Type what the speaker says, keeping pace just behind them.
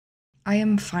I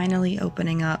am finally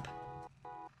opening up,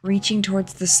 reaching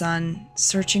towards the sun,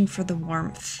 searching for the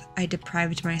warmth I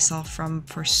deprived myself from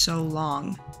for so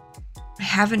long. I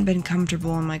haven't been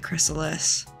comfortable in my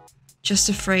chrysalis, just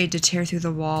afraid to tear through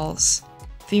the walls,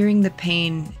 fearing the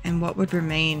pain and what would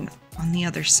remain on the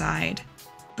other side,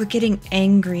 but getting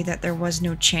angry that there was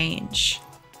no change.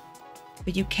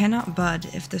 But you cannot bud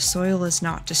if the soil is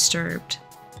not disturbed.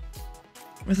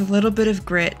 With a little bit of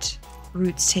grit,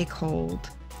 roots take hold,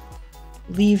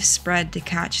 leaves spread to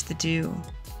catch the dew,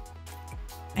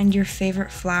 and your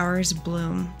favorite flowers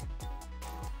bloom.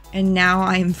 And now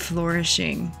I am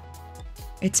flourishing.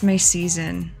 It's my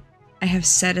season. I have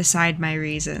set aside my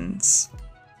reasons.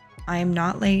 I am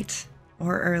not late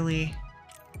or early.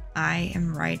 I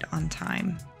am right on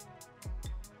time.